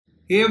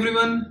Hey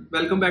everyone,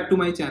 welcome back to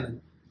my channel.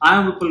 I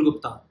am Vipul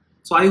Gupta.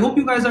 So I hope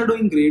you guys are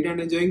doing great and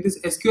enjoying this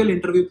SQL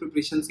interview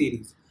preparation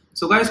series.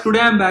 So guys,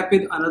 today I am back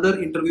with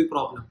another interview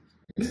problem.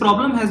 This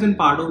problem has been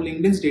part of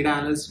LinkedIn's data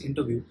analyst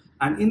interview,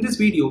 and in this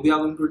video we are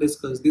going to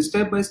discuss the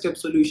step-by-step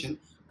solution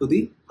to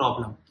the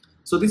problem.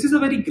 So this is a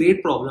very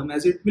great problem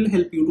as it will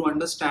help you to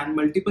understand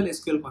multiple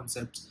SQL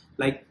concepts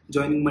like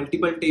joining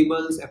multiple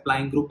tables,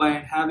 applying group by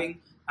and having,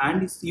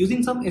 and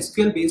using some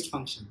SQL based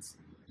functions.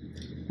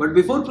 But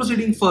before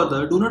proceeding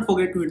further, do not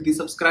forget to hit the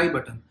subscribe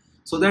button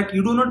so that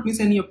you do not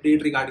miss any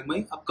update regarding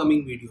my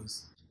upcoming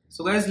videos.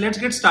 So guys, let's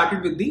get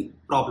started with the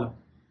problem.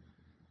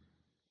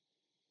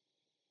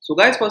 So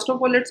guys, first of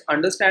all, let's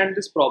understand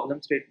this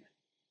problem statement.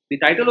 The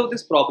title of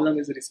this problem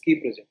is Risky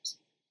Projects.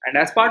 And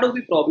as part of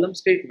the problem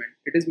statement,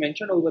 it is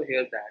mentioned over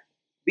here that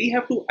we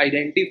have to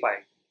identify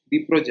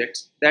the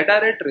projects that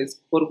are at risk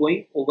for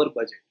going over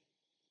budget.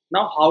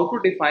 Now, how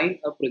to define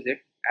a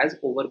project as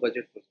over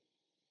budget project?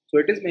 So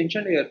it is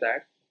mentioned here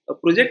that a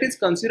project is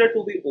considered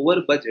to be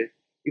over budget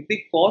if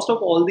the cost of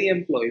all the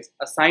employees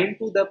assigned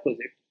to the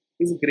project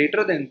is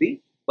greater than the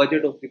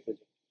budget of the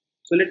project.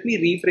 So let me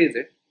rephrase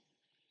it.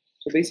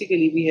 So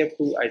basically we have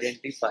to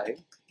identify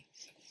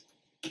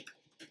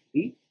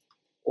the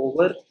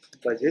over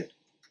budget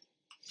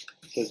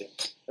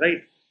project,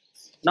 right?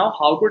 Now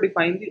how to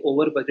define the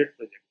over budget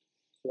project?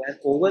 So an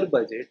over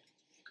budget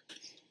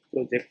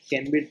project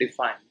can be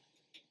defined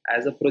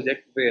as a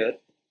project where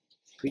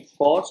the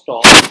cost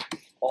of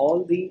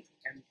all the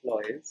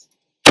employees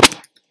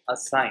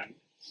assigned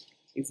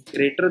is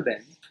greater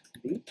than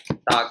the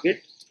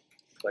target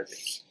budget,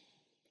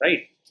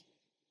 right?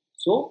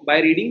 So by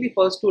reading the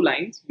first two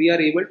lines, we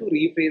are able to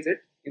rephrase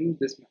it in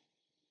this manner.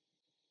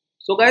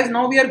 So guys,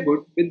 now we are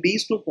good with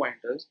these 2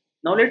 pointers.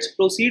 Now let's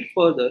proceed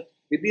further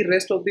with the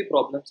rest of the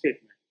problem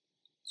statement.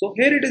 So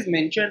here it is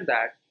mentioned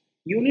that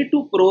you need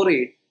to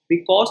prorate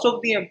the cost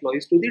of the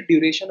employees to the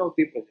duration of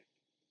the project.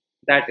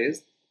 That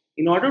is,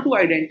 in order to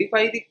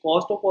identify the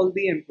cost of all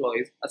the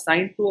employees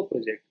assigned to a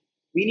project,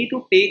 we need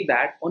to take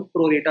that on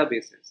pro rata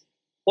basis.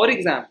 For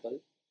example,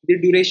 the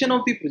duration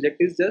of the project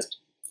is just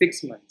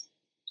 6 months.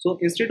 So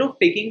instead of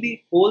taking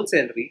the whole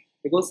salary,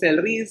 because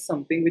salary is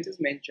something which is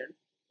mentioned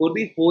for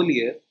the whole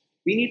year,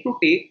 we need to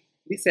take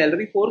the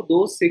salary for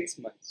those 6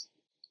 months.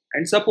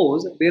 And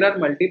suppose there are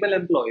multiple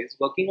employees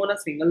working on a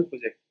single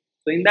project.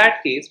 So in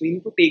that case, we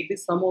need to take the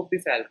sum of the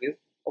salaries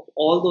of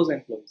all those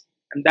employees,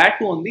 and that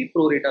too on the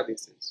pro rata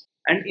basis.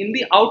 And in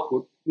the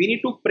output, we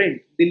need to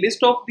print the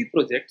list of the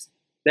projects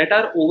that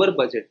are over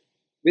budget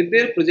with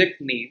their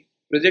project name,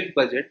 project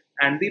budget,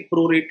 and the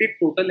prorated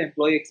total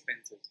employee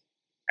expenses.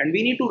 And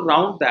we need to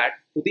round that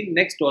to the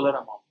next dollar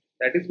amount.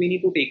 That is, we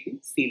need to take the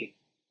ceiling.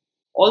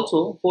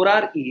 Also, for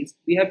our ease,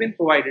 we have been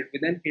provided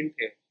with an hint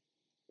here.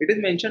 It is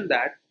mentioned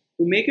that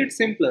to make it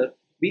simpler,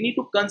 we need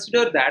to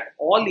consider that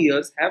all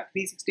years have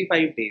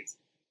 365 days.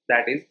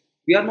 That is,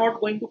 we are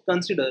not going to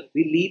consider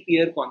the leap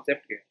year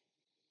concept here.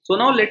 So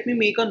now let me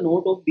make a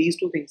note of these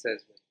 2 things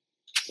as well.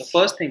 The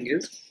first thing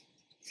is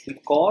the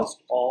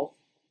cost of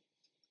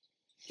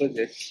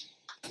project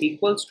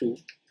equals to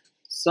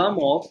sum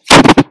of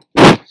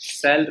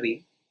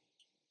salary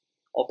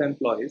of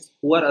employees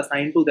who are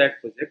assigned to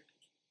that project,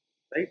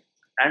 right?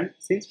 And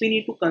since we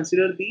need to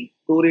consider the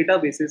pro rata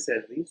basis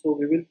salary, so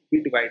we will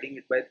be dividing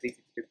it by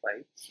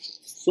 365.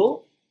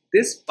 So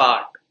this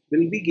part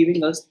will be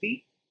giving us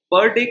the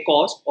per day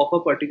cost of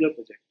a particular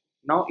project.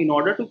 Now, in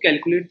order to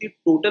calculate the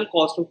total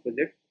cost of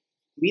project,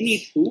 we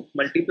need to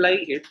multiply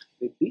it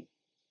with the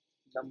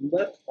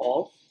number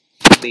of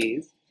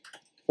days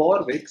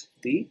for which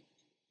the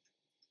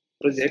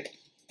project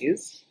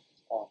is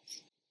on.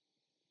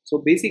 So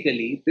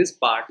basically, this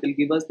part will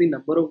give us the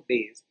number of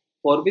days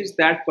for which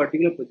that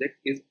particular project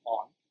is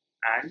on,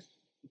 and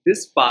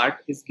this part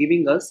is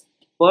giving us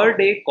per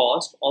day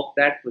cost of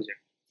that project.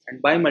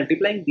 And by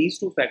multiplying these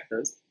 2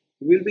 factors,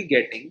 we will be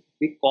getting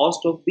the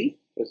cost of the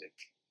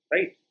project,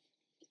 right?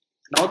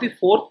 Now the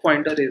 4th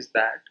pointer is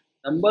that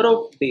number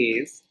of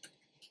days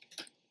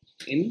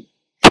in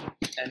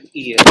an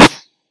year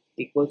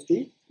equals to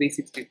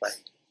 365.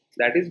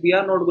 That is, we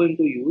are not going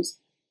to use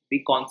the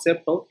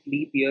concept of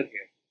leap year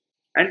here.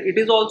 And it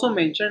is also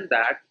mentioned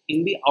that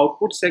in the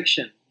output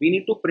section, we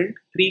need to print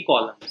 3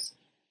 columns.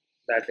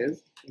 That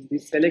is, in the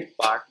select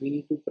part, we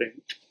need to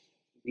print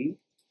the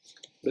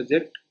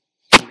project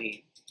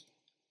name,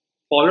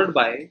 followed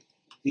by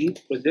the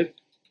project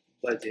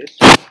budget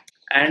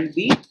and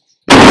the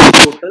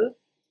total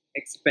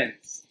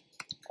expense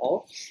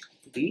of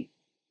the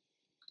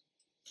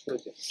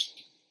project,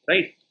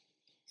 right?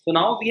 So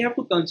now we have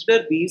to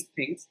consider these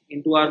things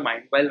into our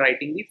mind while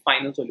writing the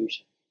final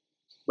solution.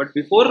 But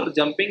before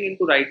jumping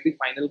into write the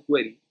final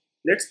query,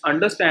 let's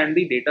understand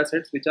the data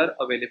sets which are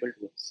available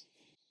to us.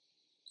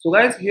 So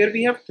guys, here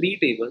we have 3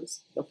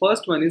 tables. The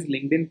first one is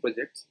LinkedIn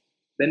projects,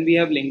 then we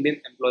have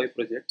LinkedIn employee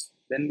projects,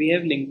 then we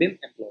have LinkedIn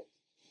employees.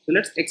 So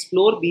let's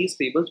explore these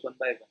tables one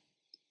by one.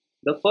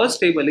 The first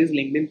table is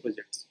LinkedIn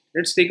projects.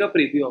 Let's take a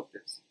preview of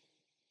this.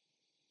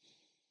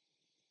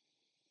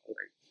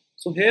 Alright.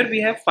 So here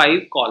we have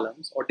 5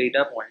 columns or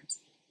data points.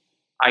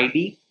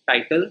 ID,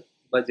 title,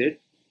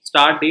 budget,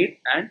 start date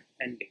and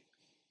end date,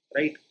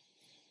 right?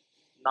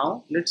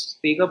 Now let's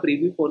take a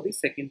preview for the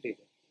second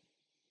table.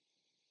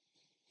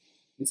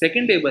 The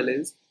second table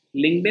is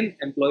LinkedIn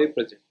employee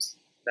projects.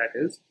 That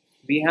is,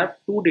 we have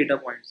two data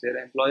points here,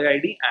 employee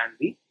ID and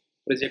the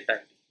project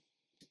ID.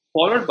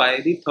 Followed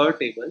by the third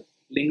table,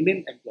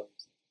 LinkedIn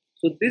employees.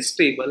 So this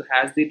table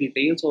has the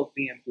details of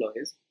the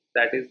employees,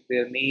 that is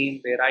their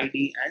name, their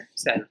ID and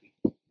salary.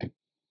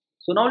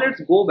 So now let's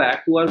go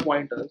back to our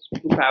pointers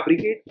to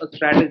fabricate a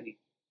strategy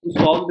to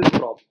solve this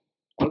problem.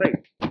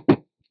 Alright.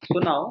 So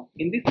now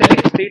in the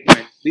select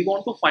statement, we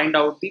want to find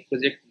out the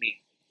project name.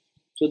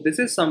 So this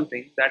is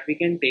something that we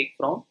can take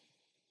from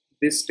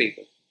this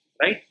table,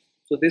 right?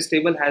 So this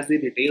table has the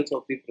details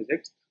of the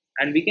projects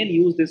and we can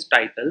use this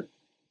title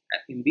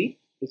in the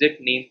project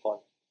name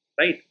column,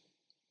 right?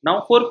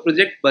 Now for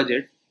project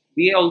budget,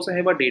 we also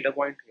have a data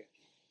point here.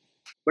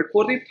 But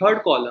for the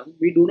third column,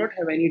 we do not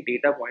have any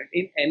data point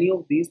in any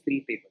of these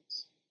three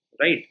tables,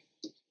 right?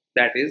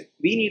 That is,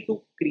 we need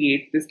to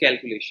create this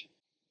calculation.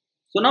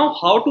 So now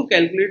how to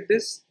calculate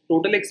this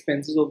total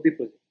expenses of the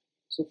project?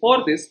 So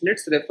for this,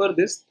 let's refer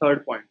this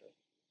third pointer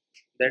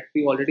that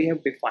we already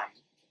have defined.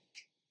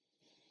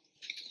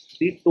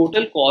 The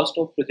total cost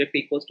of project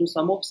equals to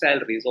sum of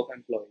salaries of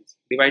employees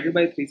divided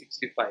by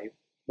 365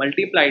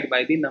 multiplied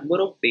by the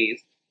number of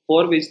days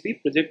for which the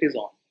project is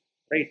on,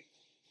 right?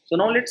 So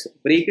now let's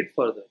break it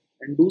further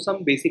and do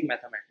some basic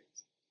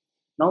mathematics.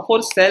 Now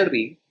for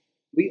salary,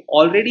 we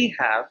already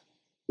have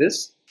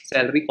this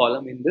salary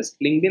column in this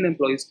LinkedIn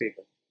employees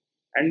table.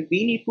 And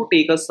we need to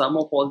take a sum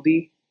of all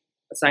the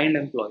assigned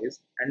employees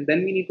and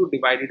then we need to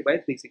divide it by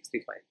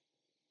 365.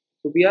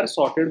 So we are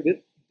sorted with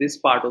this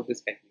part of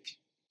this calculation.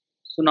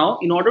 So now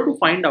in order to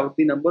find out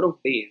the number of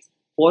days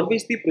for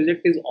which the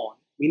project is on,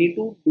 we need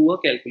to do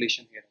a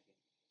calculation here.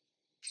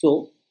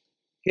 So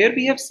here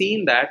we have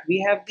seen that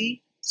we have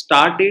the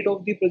start date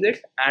of the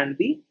project and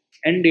the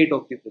end date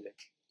of the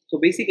project. So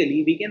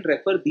basically we can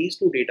refer these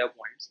two data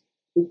points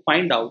to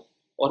find out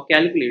or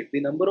calculate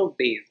the number of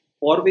days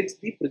for which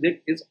the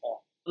project is on.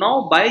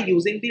 Now by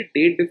using the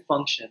dateDiff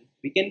function,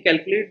 we can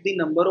calculate the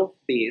number of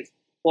days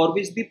for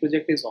which the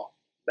project is on.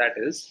 That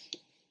is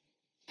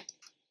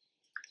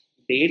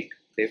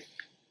dateDiff.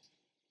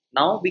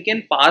 Now we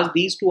can pass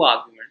these two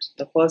arguments.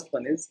 The first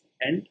one is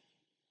end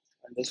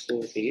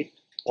underscore date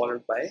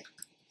followed by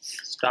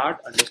start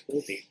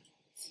underscore date.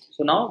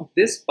 So now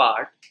this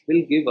part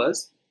will give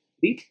us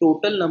the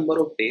total number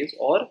of days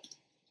or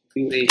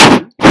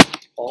duration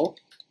of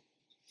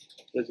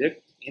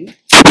project in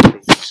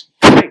days.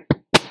 Right.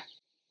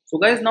 So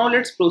guys, now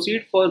let's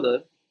proceed further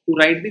to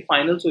write the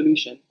final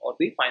solution or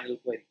the final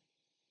query.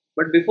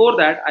 But before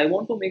that, I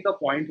want to make a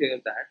point here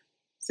that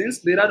since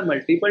there are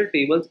multiple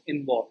tables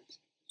involved,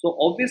 so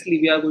obviously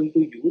we are going to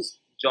use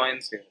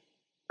joins here,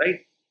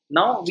 right?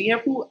 Now we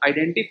have to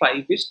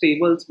identify which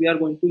tables we are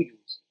going to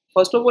use.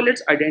 First of all,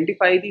 let's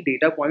identify the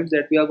data points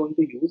that we are going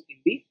to use in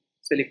the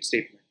select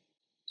statement.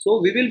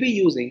 So we will be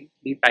using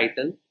the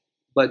title,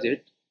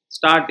 budget,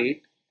 start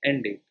date,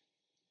 end date.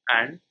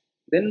 And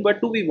then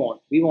what do we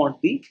want? We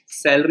want the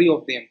salary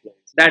of the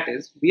employees. That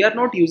is, we are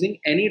not using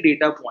any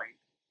data point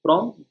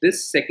from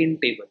this second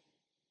table.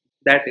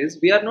 That is,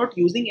 we are not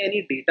using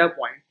any data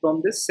point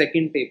from this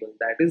second table,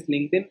 that is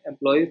LinkedIn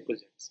employee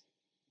projects.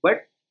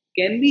 But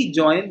can we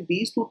join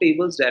these two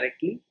tables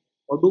directly,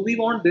 or do we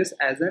want this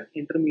as an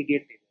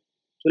intermediate table?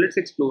 So let's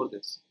explore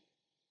this.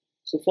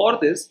 So for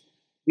this,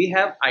 we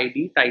have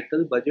ID,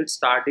 title, budget,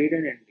 start date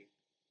and end date.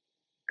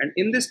 And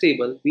in this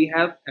table, we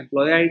have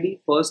employee ID,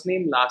 first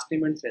name, last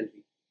name and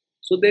salary.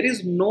 So there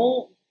is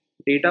no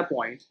data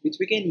points which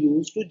we can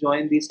use to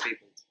join these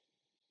tables.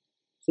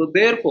 So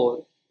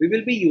therefore, we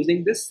will be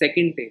using this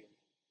second table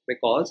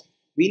because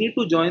we need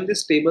to join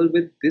this table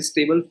with this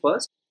table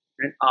first,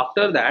 and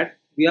after that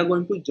we are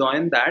going to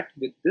join that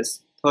with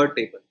this third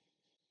table.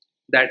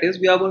 That is,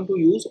 we are going to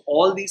use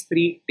all these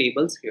three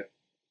tables here.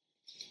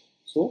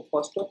 So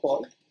first of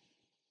all,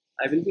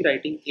 I will be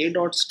writing a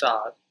dot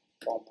star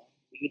comma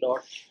b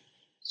dot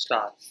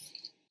star.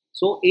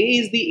 So a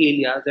is the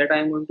alias that I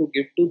am going to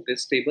give to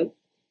this table,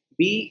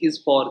 b is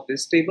for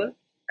this table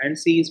and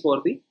c is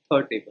for the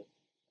third table,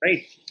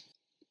 right?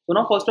 So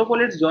now first of all,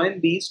 let's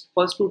join these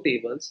first two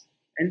tables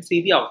and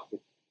see the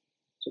output.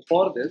 So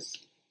for this,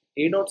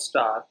 a dot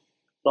star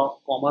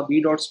comma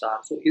b dot star,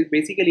 so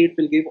basically it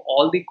will give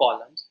all the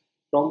columns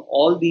from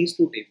all these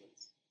two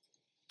tables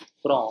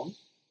from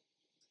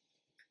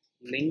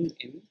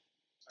LinkedIn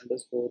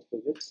underscore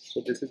projects.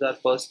 So this is our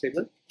first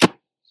table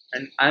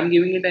and I am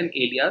giving it an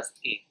alias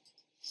A.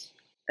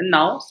 And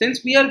now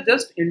since we are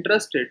just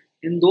interested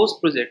in those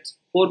projects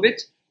for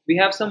which we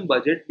have some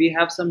budget, we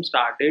have some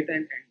start date and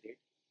end date,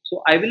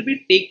 so I will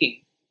be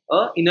taking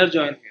a inner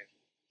join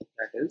here.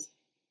 That is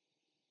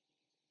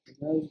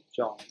inner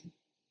join.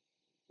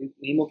 The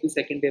name of the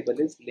second table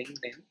is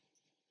LinkedIn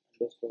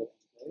underscore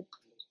employee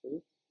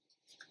underscore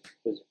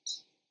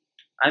projects.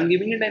 I am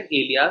giving it an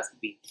alias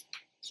B.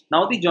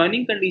 Now the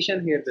joining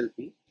condition here will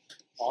be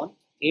on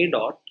a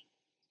dot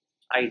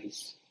id.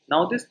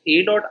 Now this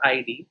a dot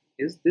id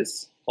is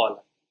this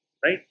column,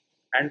 right?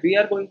 And we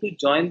are going to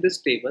join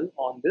this table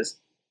on this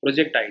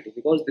project ID,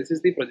 because this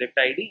is the project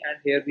ID and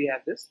here we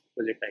have this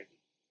project ID.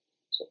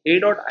 So a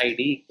dot id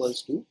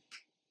equals to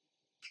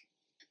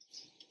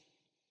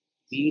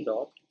b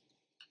dot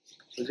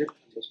project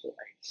underscore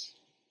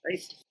id,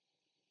 right?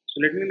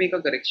 So let me make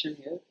a correction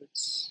here.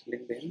 It's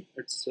LinkedIn,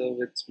 it's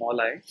with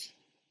small I, and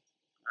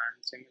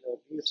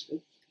similarly it's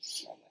with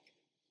small I.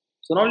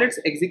 So now let's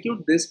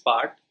execute this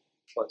part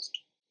first.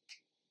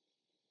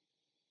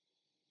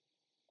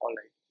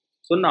 Alright.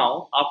 So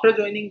now after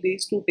joining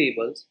these two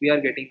tables, we are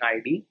getting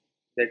ID,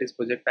 that is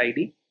project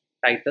ID,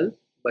 title,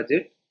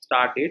 budget,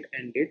 start date,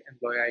 end date,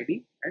 employee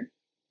ID, and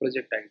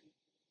project ID.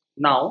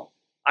 Now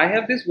I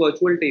have this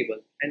virtual table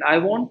and I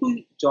want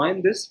to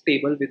join this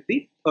table with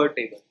the third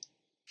table.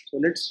 So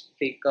let's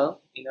take a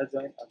inner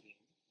join again.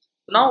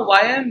 Now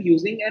why I am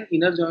using an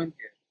inner join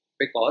here?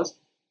 Because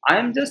I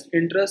am just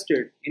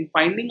interested in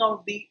finding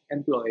out the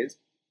employees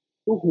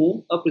to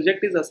whom a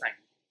project is assigned,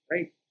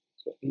 right?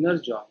 So inner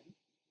join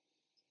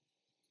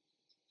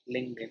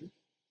LinkedIn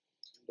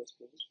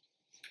underscore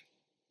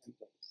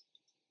employees,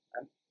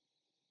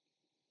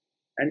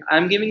 and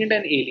I'm giving it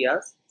an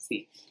alias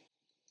C,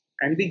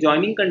 and the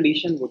joining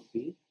condition would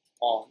be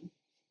on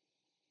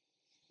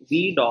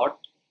v dot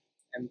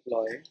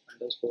employee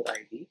underscore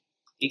id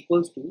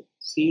equals to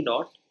c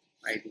dot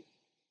id,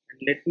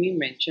 and let me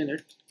mention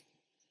it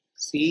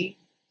c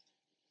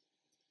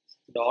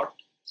dot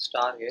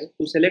star here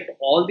to select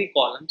all the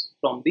columns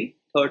from the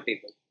third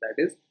table, that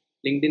is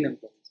LinkedIn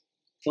employees.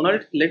 So now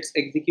let's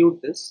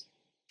execute this.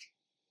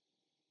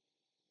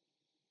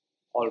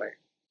 Alright.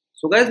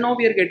 So guys, now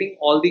we are getting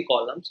all the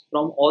columns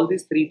from all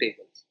these three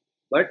tables.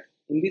 But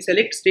in the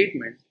select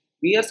statement,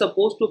 we are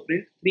supposed to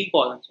print three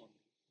columns only.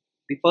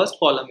 The first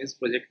column is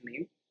project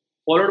name,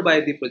 followed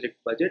by the project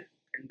budget,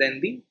 and then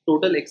the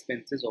total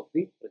expenses of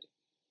the project.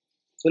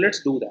 So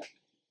let's do that.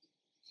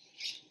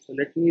 So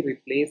let me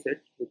replace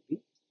it with the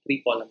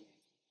three column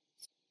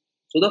name.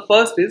 So the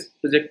first is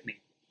project name.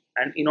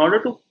 And in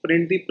order to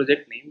print the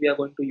project name, we are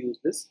going to use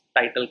this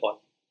title column,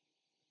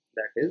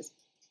 that is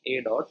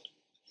a dot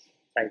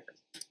title,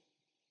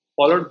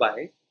 followed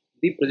by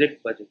the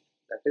project budget,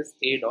 that is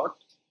a dot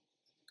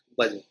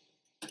budget.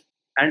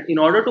 And in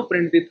order to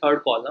print the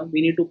third column,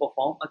 we need to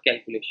perform a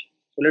calculation.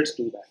 So let's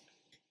do that.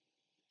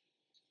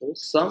 So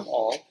sum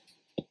of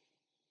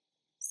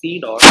c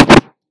dot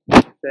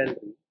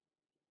salary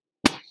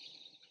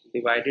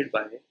divided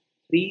by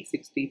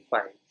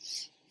 365.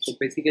 So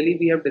basically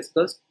we have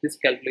discussed this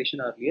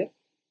calculation earlier.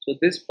 So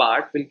this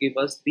part will give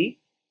us the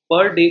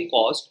per day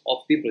cost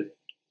of the project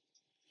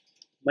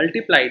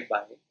multiplied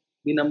by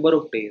the number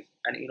of days.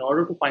 And in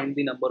order to find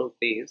the number of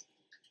days,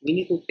 we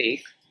need to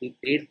take the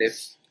date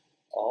diff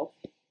of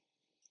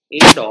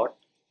a dot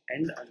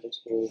end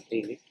underscore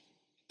date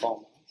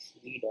comma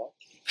v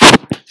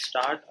dot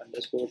start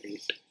underscore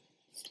date.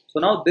 So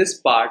now this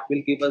part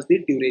will give us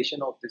the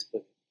duration of this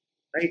project,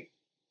 right?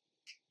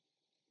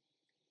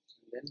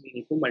 Then we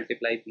need to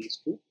multiply these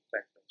two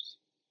factors.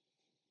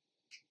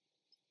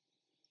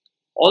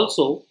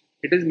 Also,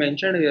 it is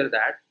mentioned here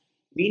that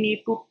we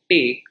need to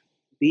take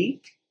the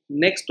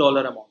next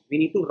dollar amount. We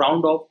need to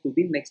round off to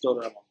the next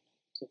dollar amount.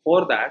 So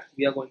for that,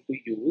 we are going to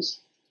use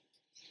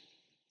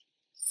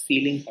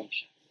ceiling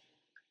function.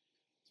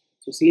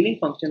 So ceiling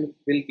function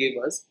will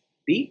give us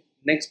the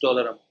next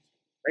dollar amount,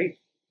 right?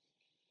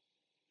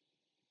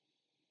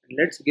 And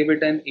let's give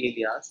it an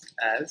alias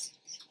as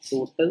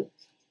total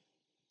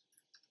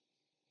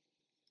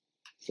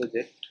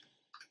project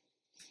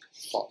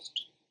cost.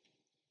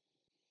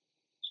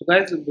 So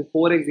guys,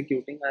 before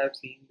executing, I have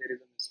seen there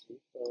is a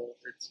mistake.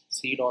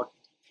 It's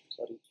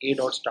a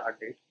dot start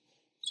date.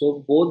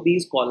 So both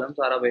these columns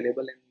are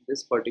available in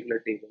this particular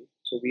table.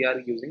 So we are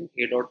using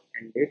a dot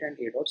end date and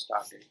a dot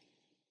start date.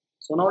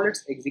 So now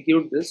let's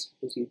execute this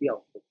to see the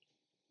output.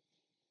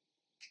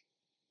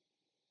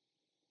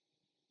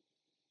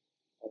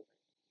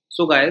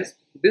 So guys,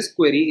 this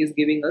query is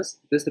giving us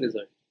this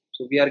result.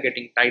 So we are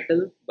getting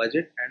title,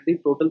 budget, and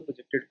the total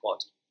projected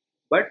cost.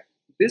 But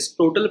this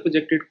total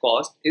projected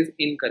cost is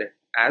incorrect,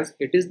 as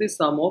it is the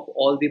sum of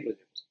all the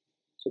projects.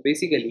 So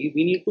basically,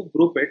 we need to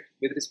group it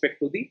with respect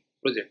to the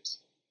projects.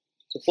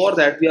 So for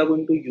that, we are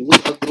going to use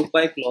a group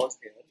by clause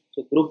here.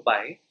 So group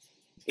by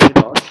a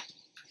dot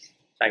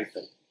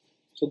title.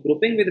 So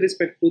grouping with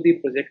respect to the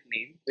project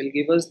name will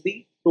give us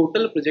the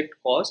total project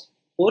cost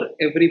for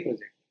every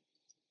project.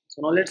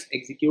 So now let's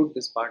execute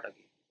this part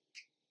again.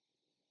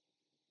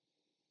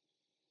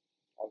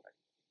 Alright.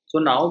 So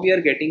now we are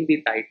getting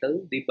the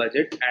title, the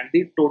budget, and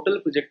the total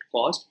project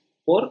cost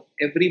for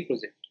every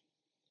project,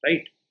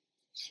 right?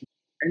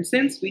 And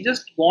since we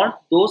just want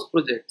those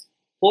projects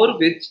for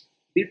which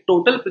the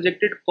total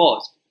projected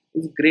cost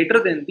is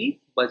greater than the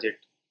budget,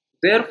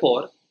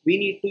 therefore we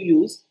need to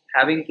use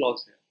having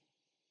clause here.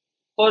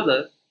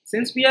 Further,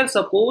 since we are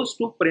supposed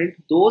to print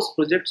those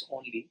projects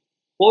only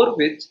for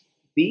which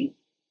the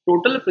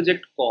total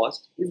project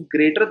cost is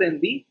greater than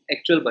the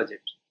actual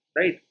budget,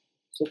 right?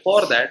 So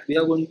for that, we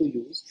are going to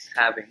use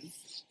having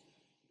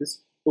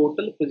this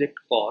total project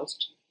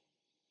cost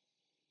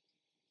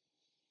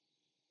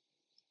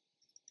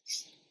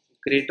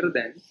greater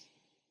than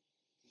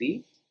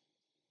the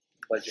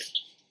budget,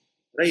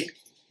 right?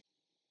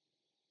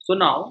 So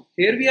now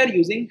here we are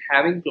using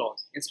having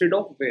clause instead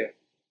of where,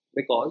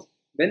 because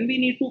when we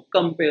need to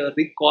compare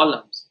the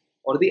columns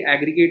or the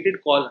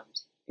aggregated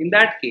columns, in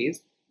that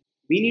case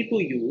we need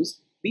to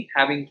use the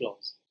having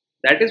clause.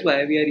 That is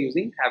why we are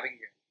using having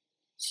here.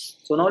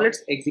 So now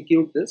let's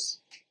execute this.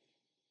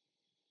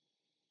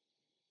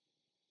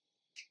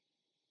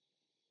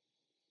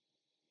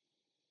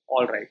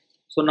 Alright,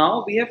 so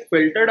now we have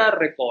filtered our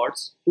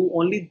records to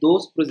only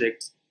those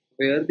projects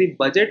where the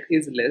budget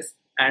is less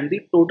and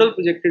the total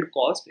projected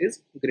cost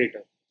is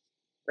greater,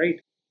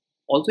 right?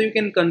 Also you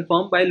can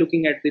confirm by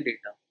looking at the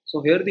data.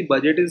 So here the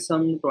budget is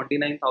some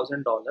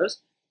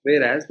 $29,000,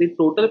 whereas the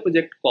total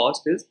project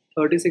cost is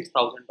 $36,000.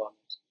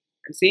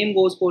 And same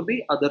goes for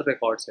the other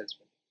records as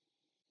well.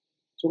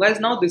 So guys,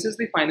 now this is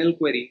the final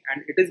query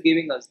and it is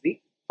giving us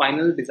the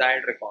final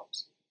desired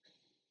records.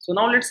 So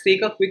now let's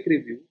take a quick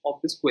review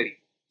of this query.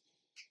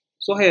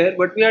 So here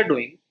what we are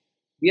doing,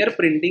 we are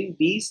printing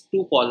these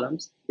two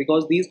columns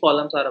because these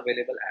columns are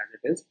available as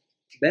it is.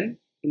 Then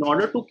in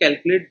order to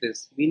calculate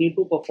this, we need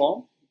to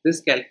perform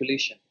this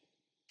calculation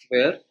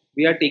where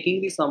we are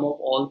taking the sum of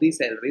all the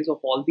salaries of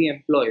all the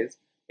employees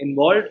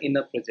involved in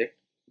a project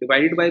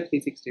divided by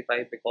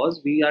 365,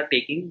 because we are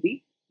taking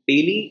the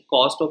daily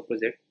cost of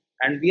project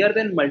and we are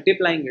then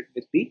multiplying it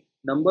with the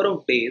number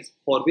of days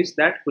for which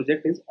that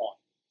project is on.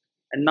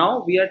 And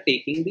now we are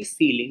taking the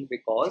ceiling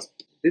because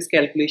this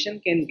calculation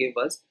can give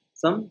us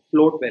some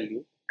float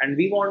value and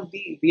we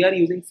are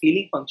using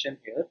ceiling function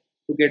here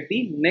to get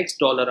the next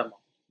dollar amount.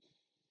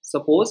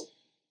 Suppose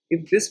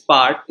if this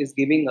part is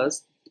giving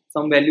us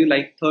some value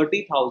like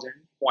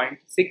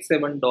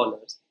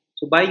 $30,000.67,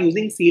 so by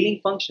using ceiling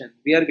function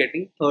we are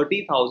getting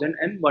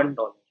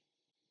 $30,001.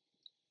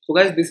 So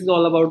guys, this is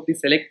all about the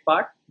select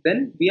part.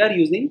 Then we are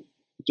using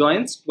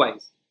joins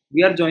twice.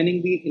 We are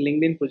joining the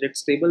LinkedIn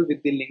projects table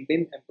with the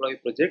LinkedIn employee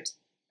projects,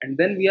 and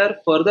then we are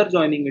further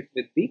joining it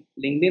with the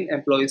LinkedIn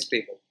employees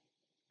table.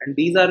 And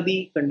these are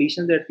the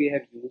conditions that we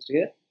have used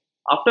here.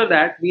 After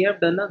that, we have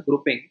done a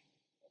grouping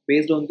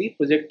based on the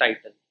project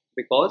title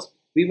because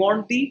we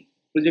want the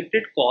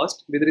projected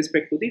cost with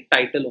respect to the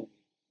title only,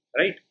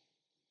 right?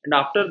 And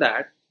after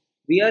that,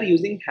 we are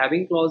using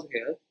having clause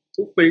here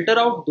to filter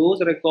out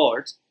those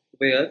records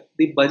where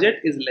the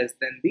budget is less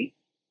than the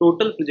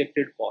total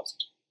projected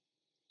cost.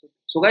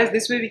 So guys,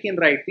 this way we can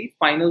write the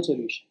final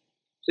solution.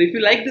 So if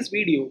you like this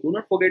video, do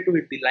not forget to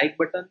hit the like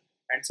button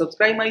and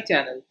subscribe my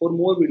channel for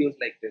more videos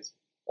like this.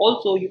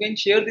 Also, you can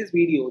share these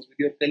videos with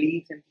your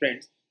colleagues and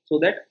friends so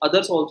that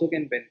others also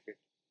can benefit.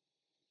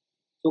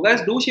 So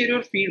guys, do share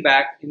your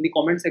feedback in the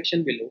comment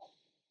section below.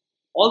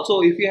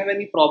 Also, if you have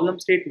any problem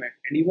statement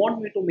and you want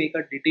me to make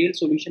a detailed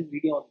solution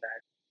video on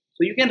that,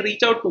 so you can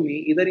reach out to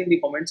me either in the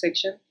comment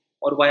section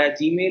or via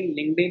Gmail,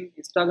 LinkedIn,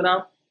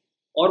 Instagram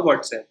or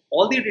WhatsApp.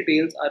 All the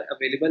details are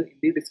available in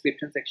the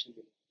description section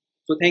below.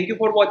 So thank you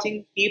for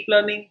watching. Keep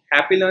learning,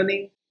 happy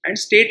learning, and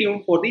stay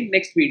tuned for the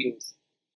next videos.